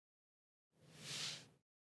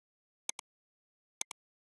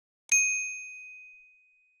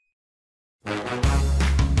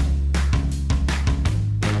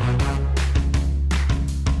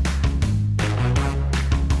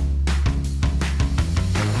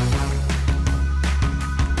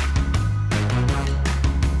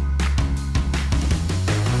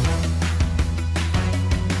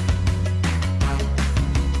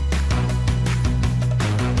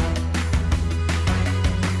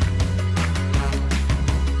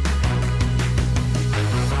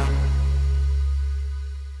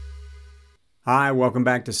Hi, welcome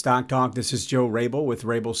back to Stock Talk. This is Joe Rabil with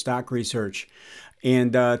Rabil Stock Research.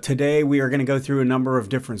 And today we are going to go through a number of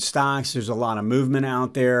different stocks. There's a lot of movement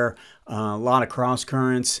out there, a lot of cross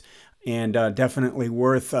currents, and definitely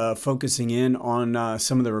worth focusing in on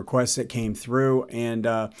some of the requests that came through. And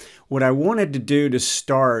what I wanted to do to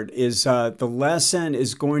start is the lesson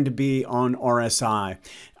is going to be on RSI.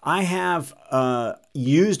 I have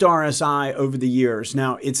used RSI over the years.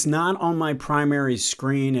 Now, it's not on my primary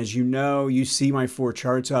screen. As you know, you see my 4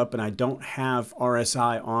 charts up and I don't have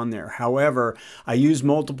RSI on there. However, I use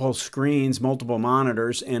multiple screens, multiple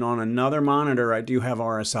monitors, and on another monitor, I do have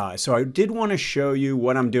RSI. So I did want to show you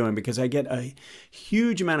what I'm doing because I get a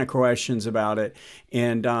huge amount of questions about it.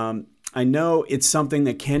 And I know it's something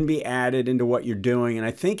that can be added into what you're doing, and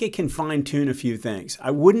I think it can fine-tune a few things.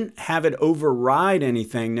 I wouldn't have it override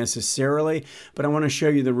anything necessarily, but I want to show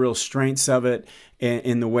you the real strengths of it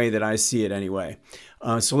in the way that I see it anyway.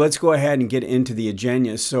 So let's go ahead and get into the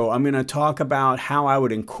agenda. So I'm going to talk about how I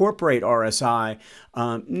would incorporate RSI,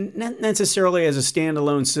 not necessarily as a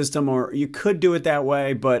standalone system, or you could do it that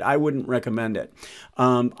way, but I wouldn't recommend it.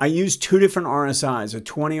 I use 2 different RSIs, a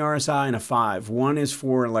 20 RSI and a 5. One is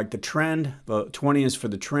for like the trend, the 20 is for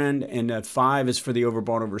the trend, and the 5 is for the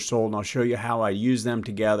overbought, oversold, and I'll show you how I use them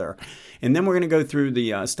together. And then we're going to go through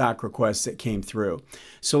the stock requests that came through.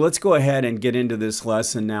 So let's go ahead and get into this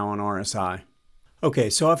lesson now on RSI.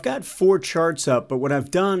 Okay, so I've got 4 charts up, but what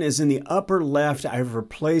I've done is in the upper left, I've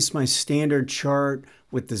replaced my standard chart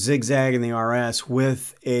with the zigzag and the RS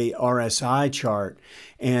with a RSI chart.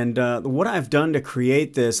 And what I've done to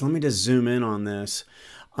create this, let me just zoom in on this.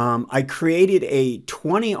 I created a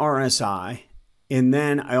 20 RSI, and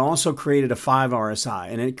then I also created a 5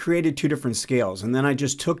 RSI, and it created 2 different scales. And then I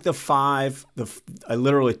just took the 5, I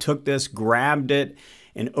literally took this, grabbed it,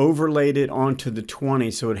 and overlaid it onto the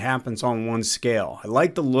 20 so it happens on one scale. I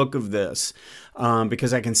like the look of this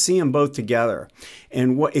because I can see them both together.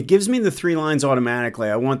 And what it gives me the 3 lines automatically.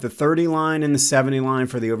 I want the 30 line and the 70 line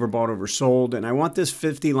for the overbought, oversold, and I want this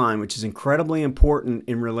 50 line, which is incredibly important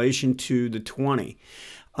in relation to the 20.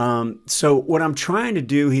 So what I'm trying to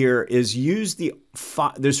do here is use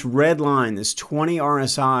this red line, this 20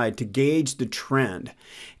 RSI, to gauge the trend.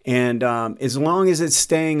 And as long as it's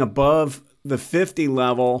staying above the 50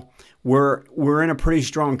 level, we're in a pretty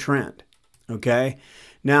strong trend. Okay.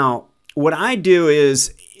 Now, what I do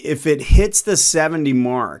is if it hits the 70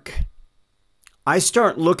 mark, I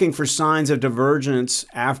start looking for signs of divergence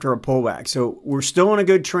after a pullback. So we're still in a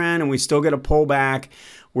good trend and we still get a pullback.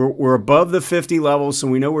 We're above the 50 level, so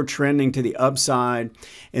we know we're trending to the upside.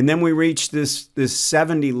 And then we reach this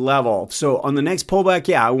 70 level. So on the next pullback,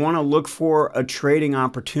 yeah, I want to look for a trading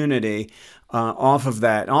opportunity off of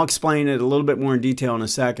that. And I'll explain it a little bit more in detail in a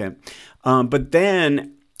second. But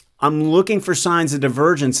then I'm looking for signs of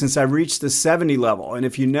divergence since I reached the 70 level. And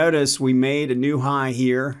if you notice, we made a new high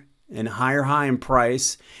here and a higher high in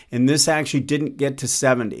price. And this actually didn't get to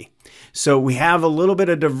 70. So we have a little bit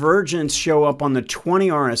of divergence show up on the 20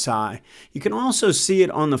 RSI. You can also see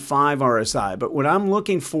it on the 5 RSI. But what I'm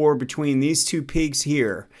looking for between these 2 peaks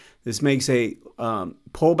here, this makes a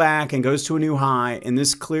pullback and goes to a new high, and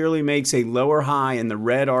this clearly makes a lower high in the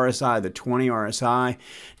red RSI, the 20 RSI.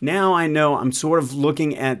 Now I know I'm sort of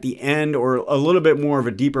looking at the end or a little bit more of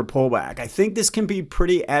a deeper pullback. I think this can be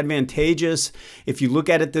pretty advantageous if you look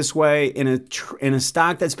at it this way. In a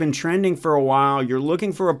stock that's been trending for a while, you're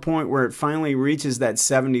looking for a point where it finally reaches that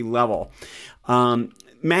 70 level.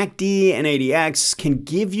 MACD and ADX can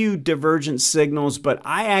give you divergent signals, but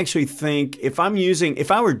I actually think if I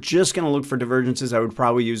were just going to look for divergences, I would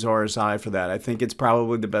probably use RSI for that. I think it's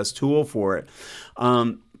probably the best tool for it.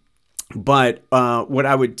 But what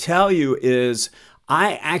I would tell you is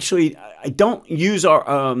I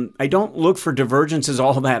don't look for divergences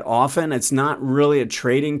all that often. It's not really a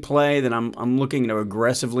trading play that I'm looking to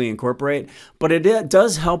aggressively incorporate, but it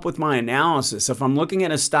does help with my analysis. If I'm looking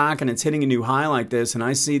at a stock and it's hitting a new high like this and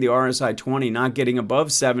I see the RSI 20 not getting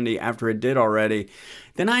above 70 after it did already,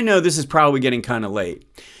 then I know this is probably getting kind of late.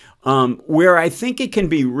 Where I think it can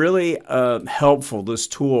be really helpful, this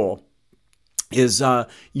tool, is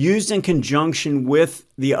used in conjunction with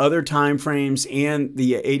the other time frames and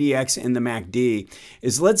the ADX and the MACD,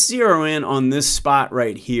 is let's zero in on this spot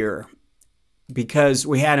right here, because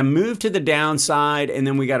we had a move to the downside and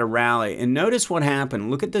then we got a rally. And notice what happened.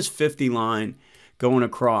 Look at this 50 line going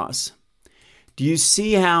across. Do you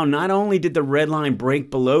see how not only did the red line break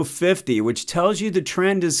below 50, which tells you the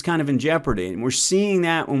trend is kind of in jeopardy, and we're seeing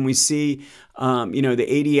that when we see, the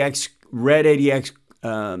ADX,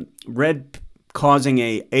 red causing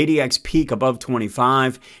a ADX peak above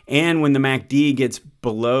 25, and when the MACD gets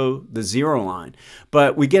below the 0 line.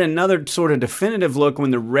 But we get another sort of definitive look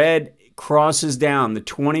when the red crosses down, the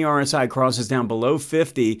 20 RSI crosses down below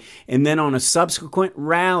 50, and then on a subsequent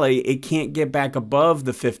rally, it can't get back above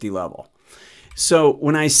the 50 level. So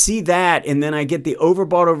when I see that, and then I get the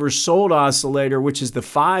overbought oversold oscillator, which is the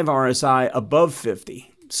 5 RSI above 50.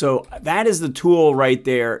 So that is the tool right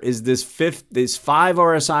there, is this 5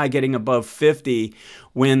 RSI getting above 50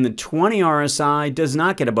 when the 20 RSI does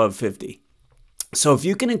not get above 50. So if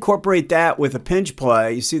you can incorporate that with a pinch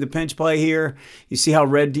play, you see the pinch play here, you see how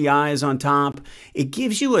red DI is on top, it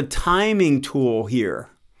gives you a timing tool here.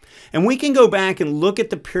 And we can go back and look at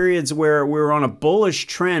the periods where we were on a bullish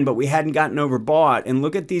trend, but we hadn't gotten overbought, and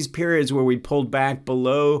look at these periods where we pulled back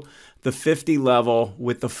below the 50 level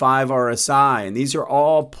with the 5 RSI. And these are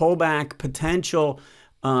all pullback potential.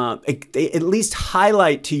 They at least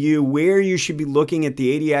highlight to you where you should be looking at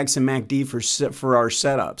the ADX and MACD for our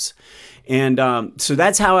setups. And so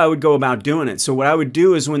that's how I would go about doing it. So what I would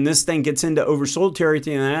do is when this thing gets into oversold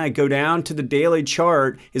territory, and I go down to the daily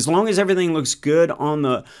chart, as long as everything looks good on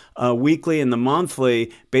the weekly and the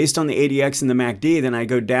monthly based on the ADX and the MACD, then I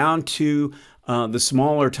go down to the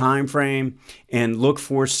smaller time frame and look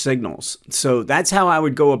for signals. So that's how I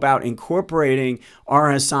would go about incorporating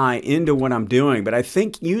RSI into what I'm doing. But I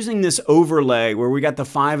think using this overlay where we got the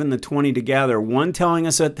 5 and the 20 together, one telling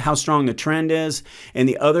us how strong the trend is, and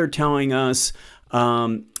the other telling us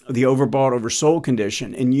the overbought oversold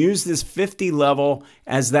condition, and use this 50 level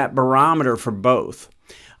as that barometer for both.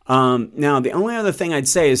 Now the only other thing I'd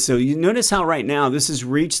say is, so you notice how right now this has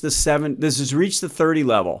reached the 30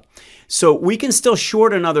 level. So we can still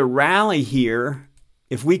short another rally here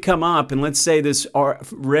if we come up and let's say this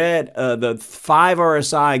the 5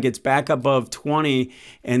 RSI gets back above 20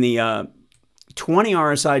 and the 20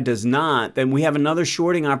 RSI does not, then we have another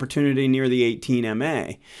shorting opportunity near the 18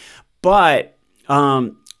 MA. But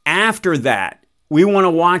after that, we want to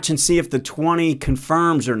watch and see if the 20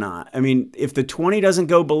 confirms or not. I mean, if the 20 doesn't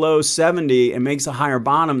go below 70 and makes a higher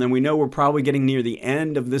bottom, then we know we're probably getting near the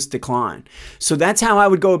end of this decline. So that's how I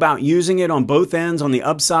would go about using it on both ends, on the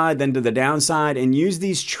upside, then to the downside, and use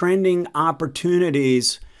these trending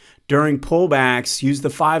opportunities during pullbacks. Use the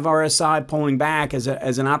 5 RSI pulling back as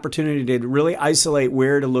an opportunity to really isolate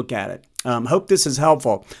where to look at it. Hope this is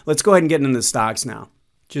helpful. Let's go ahead and get into the stocks now.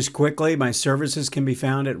 Just quickly, my services can be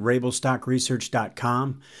found at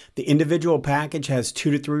rabilstockresearch.com. The individual package has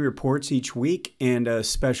 2 to 3 reports each week and a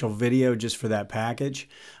special video just for that package.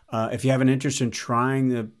 If you have an interest in trying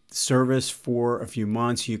the service for a few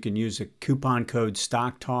months, you can use a coupon code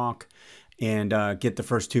StockTalk and get the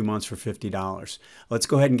first 2 months for $50. Let's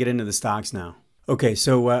go ahead and get into the stocks now. Okay,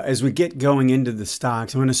 so as we get going into the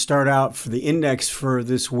stocks, I'm going to start out for the index for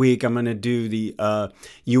this week. I'm going to do the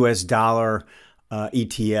US dollar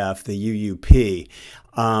ETF, the UUP.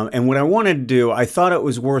 And what I wanted to do, I thought it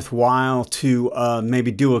was worthwhile to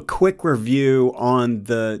maybe do a quick review on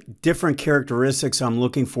the different characteristics I'm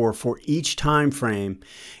looking for each time frame.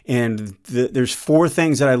 And there's 4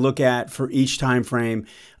 things that I look at for each time frame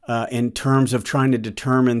in terms of trying to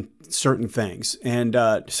determine certain things. And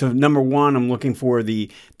so number 1, I'm looking for the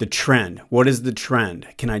trend. What is the trend?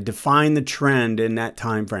 Can I define the trend in that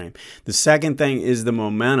time frame? The second thing is the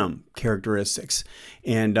momentum characteristics.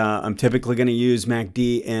 And I'm typically going to use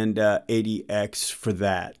MACD and ADX for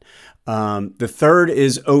that. The third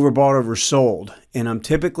is overbought, oversold. And I'm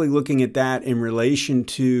typically looking at that in relation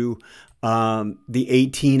to the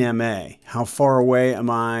 18 MA. How far away am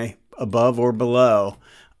I above or below?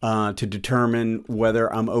 To determine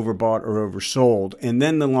whether I'm overbought or oversold. And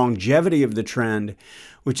then the longevity of the trend,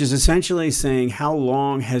 which is essentially saying how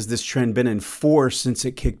long has this trend been in force since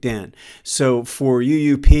it kicked in. So for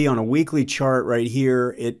UUP on a weekly chart right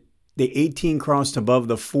here, the 18 crossed above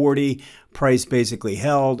the 40, price basically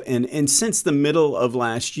held. And since the middle of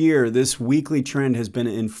last year, this weekly trend has been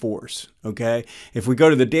in force, okay? If we go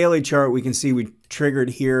to the daily chart, we can see we triggered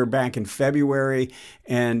here back in February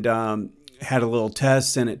and had a little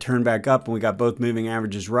test and it turned back up and we got both moving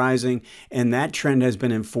averages rising, and that trend has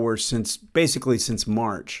been in force basically since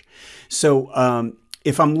March. So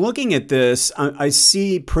if I'm looking at this, I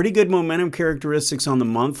see pretty good momentum characteristics on the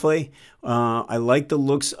monthly. I like the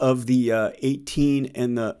looks of the 18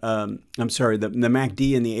 and the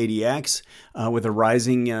MACD and the ADX with a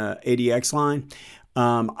rising ADX line.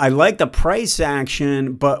 I like the price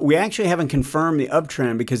action, but we actually haven't confirmed the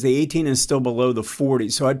uptrend because the 18 is still below the 40.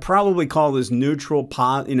 So I'd probably call this neutral,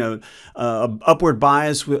 upward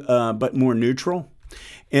bias, but more neutral.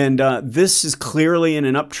 And this is clearly in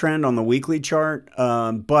an uptrend on the weekly chart,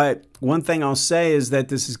 but One thing I'll say is that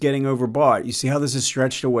this is getting overbought. You see how this is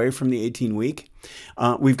stretched away from the 18-week?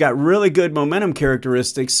 We've got really good momentum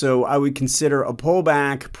characteristics, so I would consider a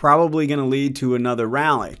pullback probably going to lead to another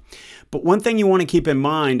rally. But one thing you want to keep in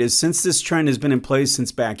mind is since this trend has been in place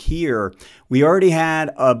since back here, we already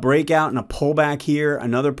had a breakout and a pullback here,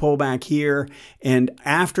 another pullback here. And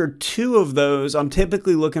after two of those, I'm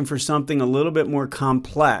typically looking for something a little bit more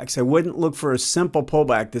complex. I wouldn't look for a simple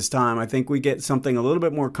pullback this time. I think we get something a little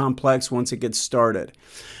bit more complex once it gets started.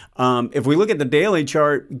 If we look at the daily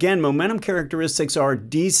chart, again, momentum characteristics are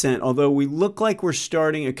decent, although we look like we're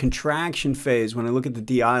starting a contraction phase when I look at the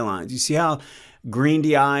DI lines. You see how green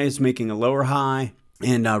DI is making a lower high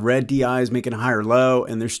and red DI is making a higher low,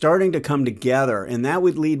 and they're starting to come together. And that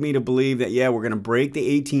would lead me to believe that, yeah, we're going to break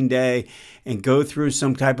the 18-day and go through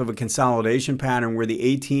some type of a consolidation pattern where the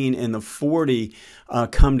 18 and the 40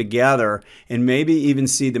 come together, and maybe even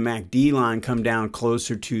see the MACD line come down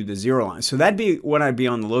closer to the 0 line. So that'd be what I'd be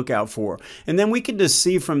on the lookout for. And then we can just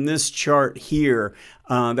see from this chart here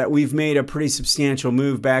that we've made a pretty substantial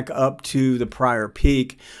move back up to the prior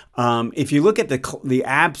peak. If you look at the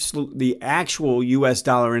actual US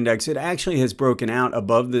dollar index, it actually has broken out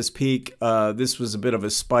above this peak. This was a bit of a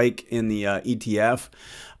spike in the ETF.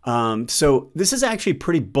 So this is actually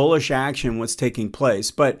pretty bullish action what's taking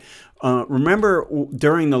place. But remember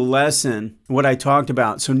during the lesson what I talked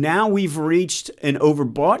about. So now we've reached an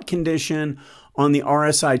overbought condition on the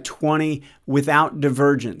RSI 20 without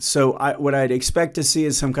divergence. So what I'd expect to see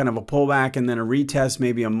is some kind of a pullback and then a retest,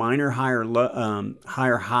 maybe a minor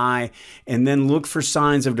higher high, and then look for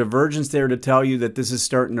signs of divergence there to tell you that this is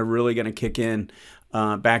starting to really going to kick in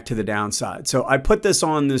back to the downside. So I put this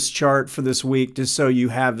on this chart for this week just so you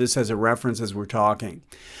have this as a reference as we're talking.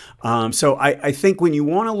 So I think when you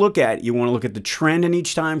want to look at the trend in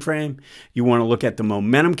each time frame. You want to look at the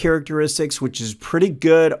momentum characteristics, which is pretty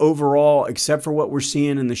good overall, except for what we're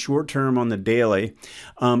seeing in the short term on the daily.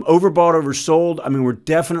 Overbought, oversold. I mean, we're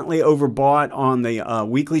definitely overbought on the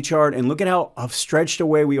weekly chart, and look at how stretched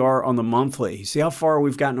away we are on the monthly. You see how far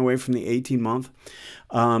we've gotten away from the 18-month?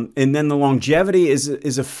 And then the longevity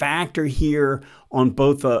is a factor here on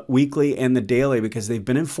both the weekly and the daily because they've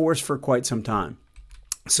been in force for quite some time.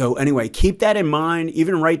 So anyway, keep that in mind.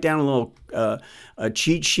 Even write down a little a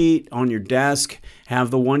cheat sheet on your desk.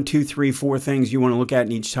 Have the 1, 2, 3, 4 things you want to look at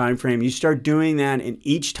in each time frame. You start doing that in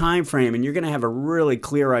each time frame, and you're going to have a really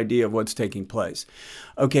clear idea of what's taking place.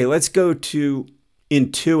 Okay, let's go to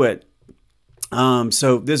Intuit.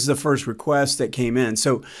 So this is the first request that came in.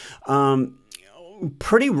 So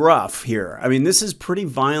pretty rough here. I mean, this is pretty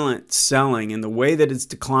violent selling in the way that it's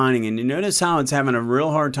declining. And you notice how it's having a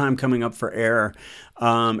real hard time coming up for air.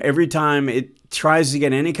 Every time it tries to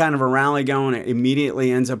get any kind of a rally going, it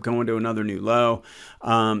immediately ends up going to another new low.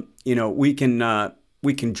 You know, we can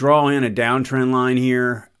draw in a downtrend line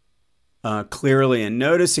here clearly. And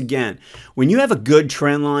notice again, when you have a good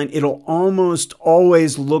trend line, it'll almost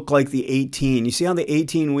always look like the 18. You see how the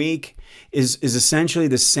 18-week is essentially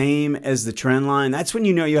the same as the trend line? That's when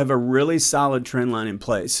you know you have a really solid trend line in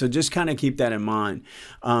place. So just kind of keep that in mind.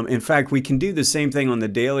 In fact, we can do the same thing on the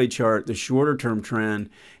daily chart, the shorter term trend,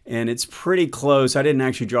 and it's pretty close. I didn't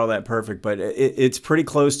actually draw that perfect, but it's pretty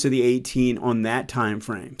close to the 18 on that time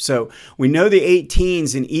frame. So we know the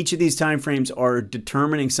 18s in each of these time frames are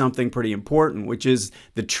determining something pretty important, which is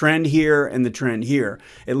the trend here and the trend here,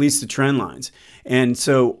 at least the trend lines. And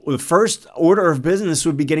so the first order of business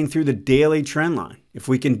would be getting through the daily trend line. If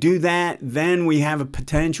we can do that, then we have a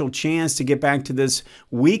potential chance to get back to this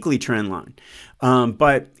weekly trend line.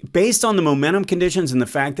 But based on the momentum conditions and the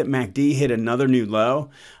fact that MACD hit another new low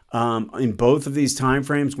in both of these time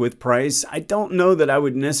frames with price, I don't know that I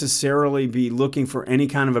would necessarily be looking for any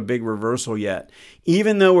kind of a big reversal yet,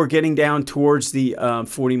 even though we're getting down towards the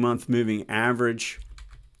 40-month moving average.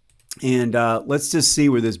 And let's just see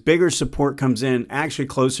where this bigger support comes in, actually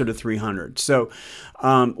closer to 300. So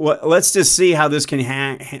let's just see how this can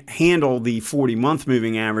handle the 40-month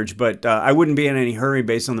moving average, but I wouldn't be in any hurry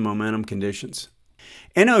based on the momentum conditions.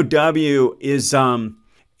 NOW is,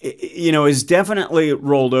 you know, is definitely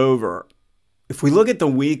rolled over. If we look at the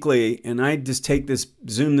weekly, and I just take this,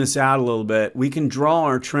 zoom this out a little bit, we can draw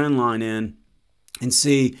our trend line in and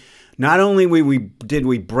see not only did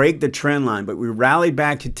we break the trend line, but we rallied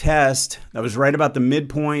back to test. That was right about the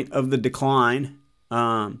midpoint of the decline,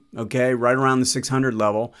 okay, right around the 600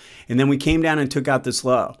 level. And then we came down and took out this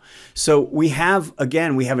low. So we have,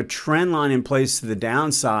 again, we have a trend line in place to the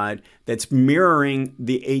downside that's mirroring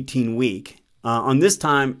the 18-week. On this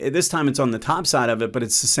time it's on the top side of it, but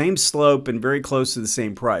it's the same slope and very close to the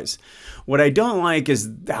same price. What I don't like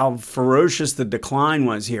is how ferocious the decline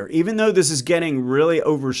was here. Even though this is getting really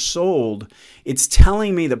oversold, it's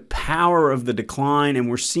telling me the power of the decline, and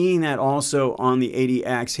we're seeing that also on the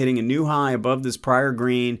ADX hitting a new high above this prior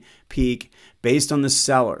green peak based on the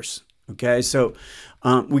sellers. Okay, so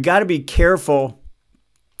we got to be careful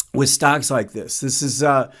with stocks like this. This is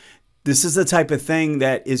the type of thing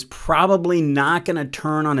that is probably not going to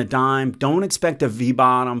turn on a dime. Don't expect a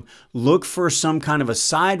V-bottom. Look for some kind of a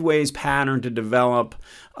sideways pattern to develop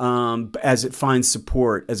as it finds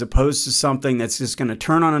support, as opposed to something that's just going to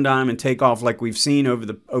turn on a dime and take off like we've seen over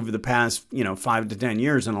the past 5 to 10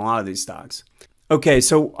 years in a lot of these stocks. Okay,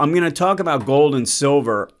 so I'm going to talk about gold and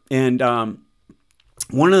silver, and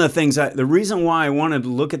one of the things, the reason why I wanted to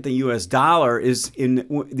look at the U.S. dollar is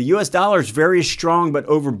the U.S. dollar is very strong but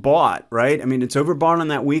overbought, right? I mean, it's overbought on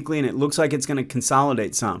that weekly, and it looks like it's going to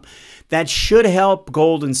consolidate some. That should help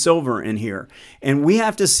gold and silver in here. And we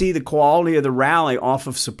have to see the quality of the rally off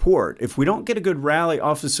of support. If we don't get a good rally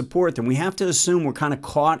off of support, then we have to assume we're kind of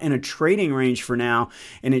caught in a trading range for now,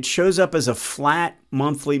 and it shows up as a flat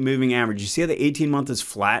monthly moving average. You see how the 18-month is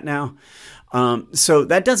flat now? So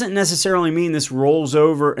that doesn't necessarily mean this rolls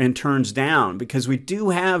over and turns down, because we do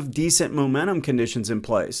have decent momentum conditions in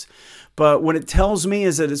place. But what it tells me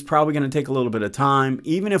is that it's probably going to take a little bit of time.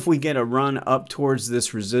 Even if we get a run up towards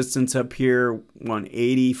this resistance up here,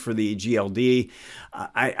 180 for the GLD,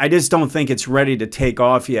 I just don't think it's ready to take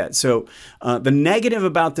off yet. So the negative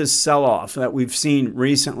about this sell-off that we've seen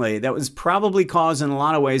recently, that was probably caused in a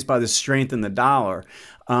lot of ways by the strength in the dollar,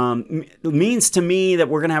 means to me that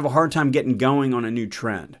we're going to have a hard time getting going on a new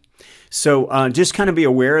trend. So just kind of be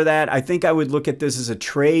aware of that. I think I would look at this as a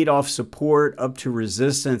trade off support up to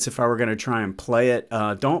resistance if I were going to try and play it.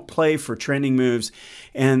 Don't play for trending moves.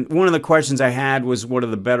 And one of the questions I had was, what are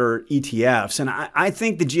the better ETFs? And I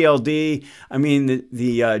think the GLD, I mean,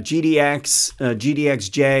 the GDX,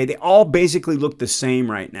 GDXJ, they all basically look the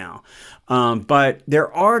same right now. But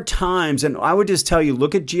there are times, and I would just tell you,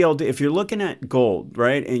 look at GLD. If you're looking at gold,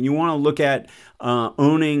 right, and you want to look at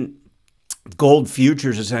owning gold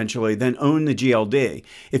futures essentially, then own the GLD.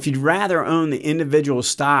 If you'd rather own the individual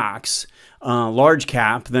stocks, large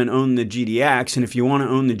cap, then own the GDX. And if you want to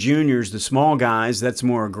own the juniors, the small guys, that's a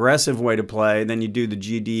more aggressive way to play, then you do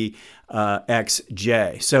the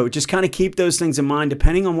GDXJ. So just kind of keep those things in mind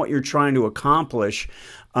depending on what you're trying to accomplish.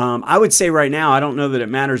 I would say right now, I don't know that it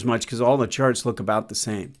matters much because all the charts look about the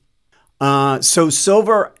same. So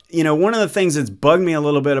silver, one of the things that's bugged me a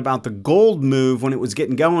little bit about the gold move when it was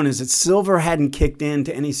getting going is that silver hadn't kicked in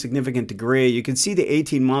to any significant degree. You can see the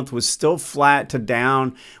 18-month was still flat to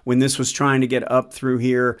down when this was trying to get up through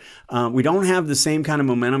here. We don't have the same kind of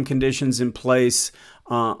momentum conditions in place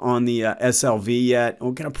on the SLV yet.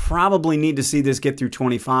 We're going to probably need to see this get through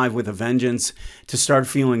 25 with a vengeance to start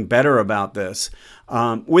feeling better about this.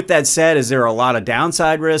 With that said, is there a lot of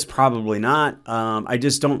downside risk? Probably not. I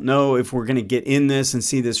just don't know if we're going to get in this and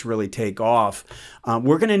see this really take off.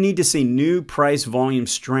 We're going to need to see new price volume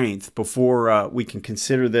strength before we can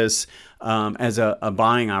consider this as a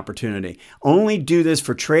buying opportunity. Only do this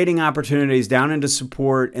for trading opportunities down into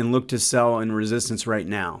support and look to sell in resistance right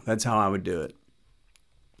now. That's how I would do it.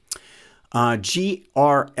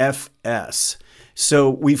 GRFS. So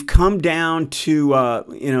we've come down to,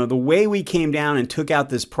 the way we came down and took out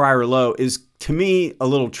this prior low is, to me, a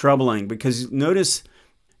little troubling, because notice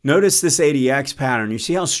this ADX pattern. You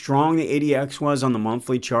see how strong the ADX was on the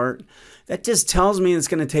monthly chart? That just tells me it's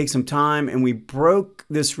going to take some time, and we broke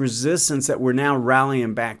this resistance that we're now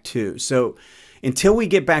rallying back to. So until we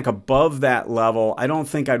get back above that level, I don't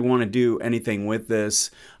think I'd want to do anything with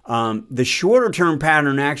this. The shorter term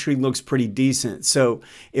pattern actually looks pretty decent. So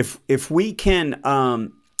if we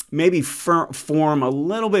can maybe form a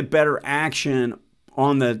little bit better action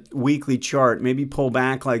on the weekly chart, maybe pull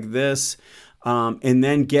back like this, and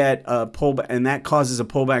then get a pullback, and that causes a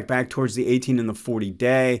pullback back towards the 18 and the 40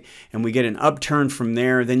 day, and we get an upturn from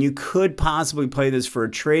there, then you could possibly play this for a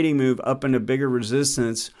trading move up into bigger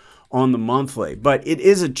resistance on the monthly. But it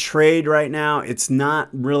is a trade right now. It's not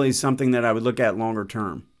really something that I would look at longer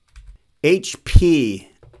term. HP,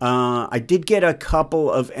 I did get a couple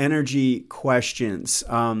of energy questions.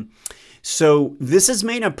 So this has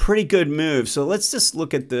made a pretty good move. So let's just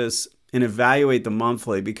look at this. and evaluate the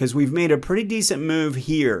monthly, because we've made a pretty decent move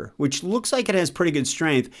here, which looks like it has pretty good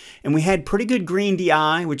strength. And we had pretty good green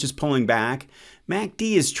DI, which is pulling back.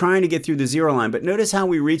 MACD is trying to get through the zero line, but notice how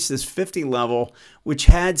we reached this 50 level, which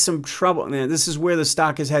had some trouble. Now, this is where the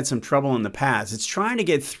stock has had some trouble in the past. It's trying to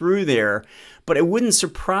get through there, but it wouldn't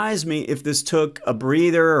surprise me if this took a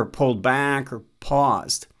breather or pulled back or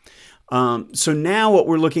paused. So now what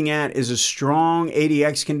we're looking at is a strong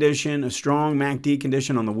ADX condition, a strong MACD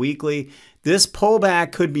condition on the weekly. This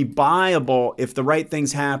pullback could be buyable if the right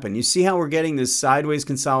things happen. You see how we're getting this sideways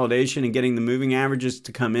consolidation and getting the moving averages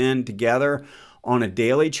to come in together on a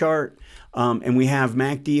daily chart. And we have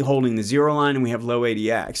MACD holding the zero line, and we have low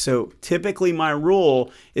ADX. So typically my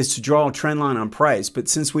rule is to draw a trend line on price. But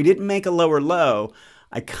since we didn't make a lower low,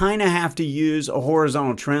 I kind of have to use a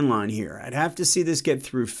horizontal trend line here. I'd have to see this get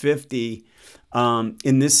through 50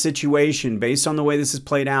 in this situation based on the way this is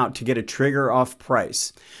played out to get a trigger off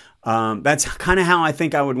price. That's kind of how I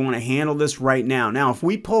think I would want to handle this right now. Now, if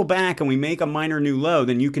we pull back and we make a minor new low,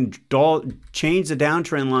 then you can change the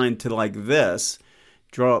downtrend line to like this,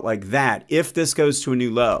 draw it like that, if this goes to a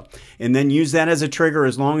new low, and then use that as a trigger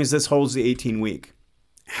as long as this holds the 18-week.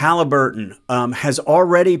 Halliburton has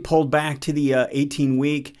already pulled back to the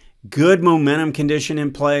 18-week. Good momentum condition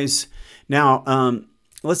in place. Now,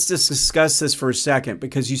 let's just discuss this for a second,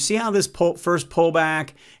 because you see how this first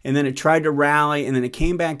pullback, and then it tried to rally, and then it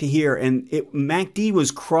came back to here, and MACD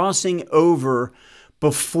was crossing over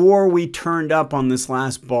before we turned up on this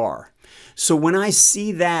last bar. So when I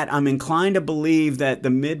see that, I'm inclined to believe that the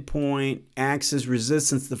midpoint acts as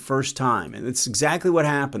resistance the first time. And it's exactly what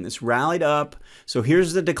happened. This rallied up. So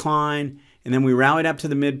here's the decline. And then we rallied up to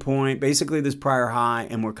the midpoint, basically this prior high,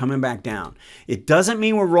 and we're coming back down. It doesn't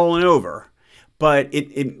mean we're rolling over, but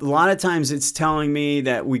a lot of times it's telling me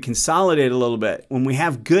that we consolidate a little bit. When we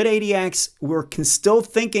have good ADX, we're still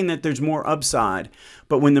thinking that there's more upside.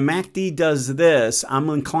 But when the MACD does this, I'm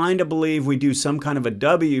inclined to believe we do some kind of a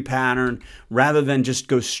W pattern rather than just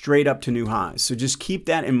go straight up to new highs. So just keep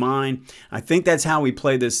that in mind. I think that's how we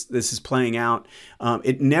play this. This is playing out.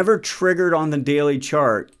 It never triggered on the daily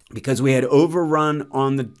chart because we had overrun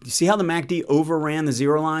on the, you see how the MACD overran the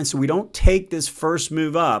zero line? So we don't take this first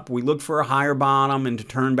move up. We look for a higher bottom and to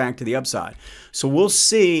turn back to the upside. So we'll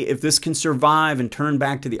see if this can survive and turn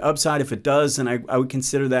back to the upside. If it does, then I would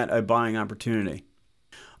consider that a buying opportunity.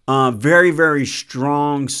 Very, very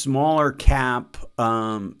strong, smaller cap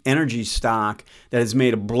energy stock that has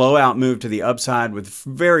made a blowout move to the upside with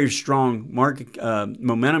very strong market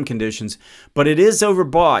momentum conditions, but it is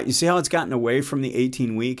overbought. You see how it's gotten away from the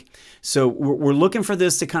 18-week? So we're looking for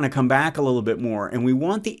this to kind of come back a little bit more, and we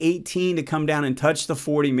want the 18 to come down and touch the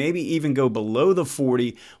 40, maybe even go below the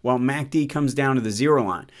 40 while MACD comes down to the zero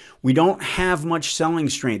line. We don't have much selling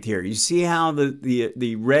strength here. You see how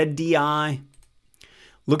the red DI,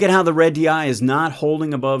 look at how the red DI is not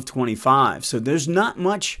holding above 25. So there's not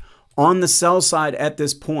much on the sell side at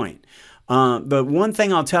this point. The one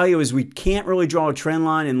thing I'll tell you is we can't really draw a trend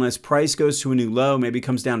line unless price goes to a new low, maybe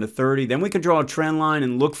comes down to 30. Then we could draw a trend line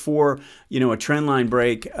and look for, a trend line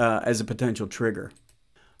break as a potential trigger.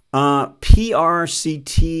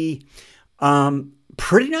 PCRT,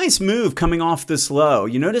 pretty nice move coming off this low.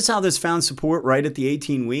 You notice how this found support right at the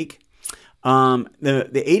 18-week?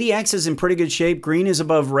 The ADX is in pretty good shape. Green is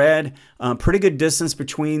above red. Pretty good distance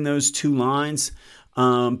between those two lines.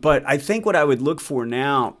 But I think what I would look for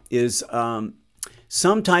now is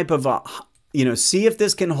some type of see if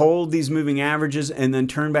this can hold these moving averages and then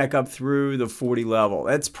turn back up through the 40 level.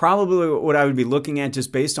 That's probably what I would be looking at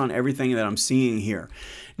just based on everything that I'm seeing here.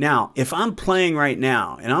 Now, if I'm playing right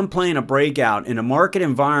now and I'm playing a breakout in a market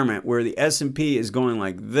environment where the S&P is going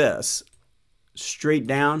like this, straight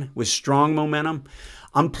down with strong momentum,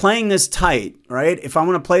 I'm playing this tight, right? If I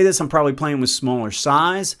want to play this, I'm probably playing with smaller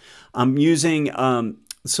size. I'm using,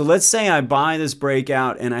 so let's say I buy this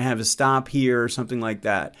breakout and I have a stop here or something like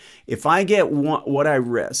that. If I get what I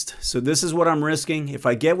risked, so this is what I'm risking. If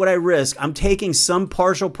I get what I risk, I'm taking some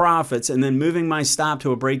partial profits and then moving my stop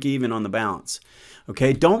to a break even on the balance.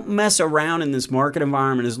 Okay, don't mess around in this market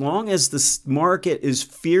environment. As long as the market is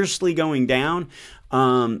fiercely going down,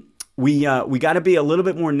 we got to be a little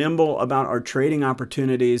bit more nimble about our trading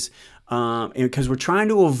opportunities because we're trying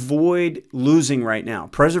to avoid losing right now.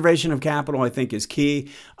 Preservation of capital, I think, is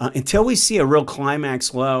key until we see a real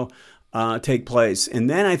climax low take place. And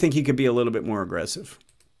then I think you could be a little bit more aggressive.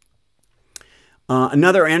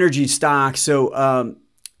 Another energy stock. So,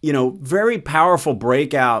 very powerful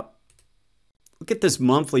breakout. Look at this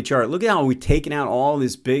monthly chart. Look at how we've taken out all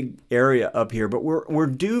this big area up here, but we're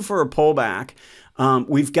due for a pullback.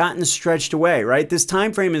 we've gotten stretched away, right? This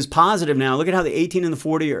time frame is positive now. Look at how the 18 and the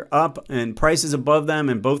 40 are up and prices above them,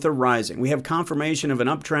 and both are rising. We have confirmation of an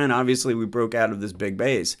uptrend. Obviously, we broke out of this big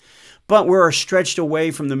base, but we're stretched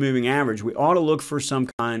away from the moving average. We ought to look for some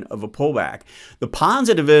kind of a pullback. The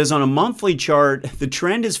positive is on a monthly chart, the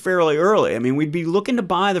trend is fairly early. I mean, we'd be looking to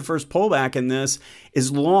buy the first pullback in this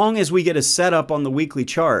as long as we get a setup on the weekly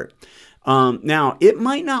chart. Now, it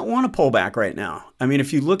might not want to pull back right now. I mean,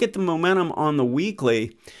 if you look at the momentum on the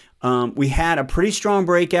weekly, we had a pretty strong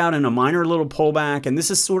breakout and a minor little pullback, and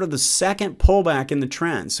this is sort of the second pullback in the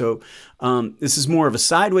trend. So this is more of a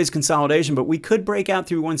sideways consolidation, but we could break out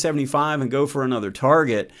through 175 and go for another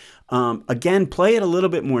target. Again, play it a little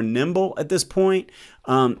bit more nimble at this point.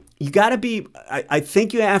 You got to be, I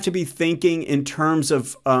think you have to be thinking in terms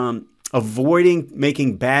of avoiding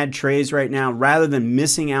making bad trades right now rather than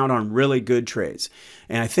missing out on really good trades.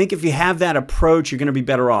 And I think if you have that approach, you're going to be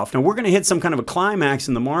better off. Now, we're going to hit some kind of a climax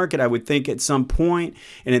in the market, I would think, at some point.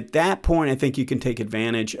 And at that point, I think you can take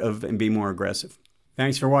advantage of and be more aggressive.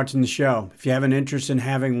 Thanks for watching the show. If you have an interest in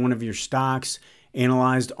having one of your stocks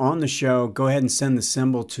analyzed on the show, go ahead and send the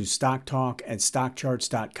symbol to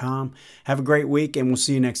stocktalk@stockcharts.com. Have a great week, and we'll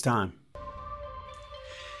see you next time.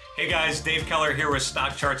 Hey guys, Dave Keller here with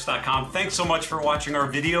stockcharts.com. Thanks so much for watching our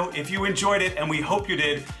video. If you enjoyed it, and we hope you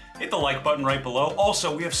did, hit the like button right below.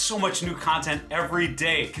 Also, we have so much new content every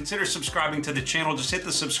day. Consider subscribing to the channel. Just hit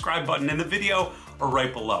the subscribe button in the video or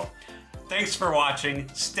right below. Thanks for watching.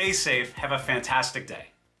 Stay safe. Have a fantastic day.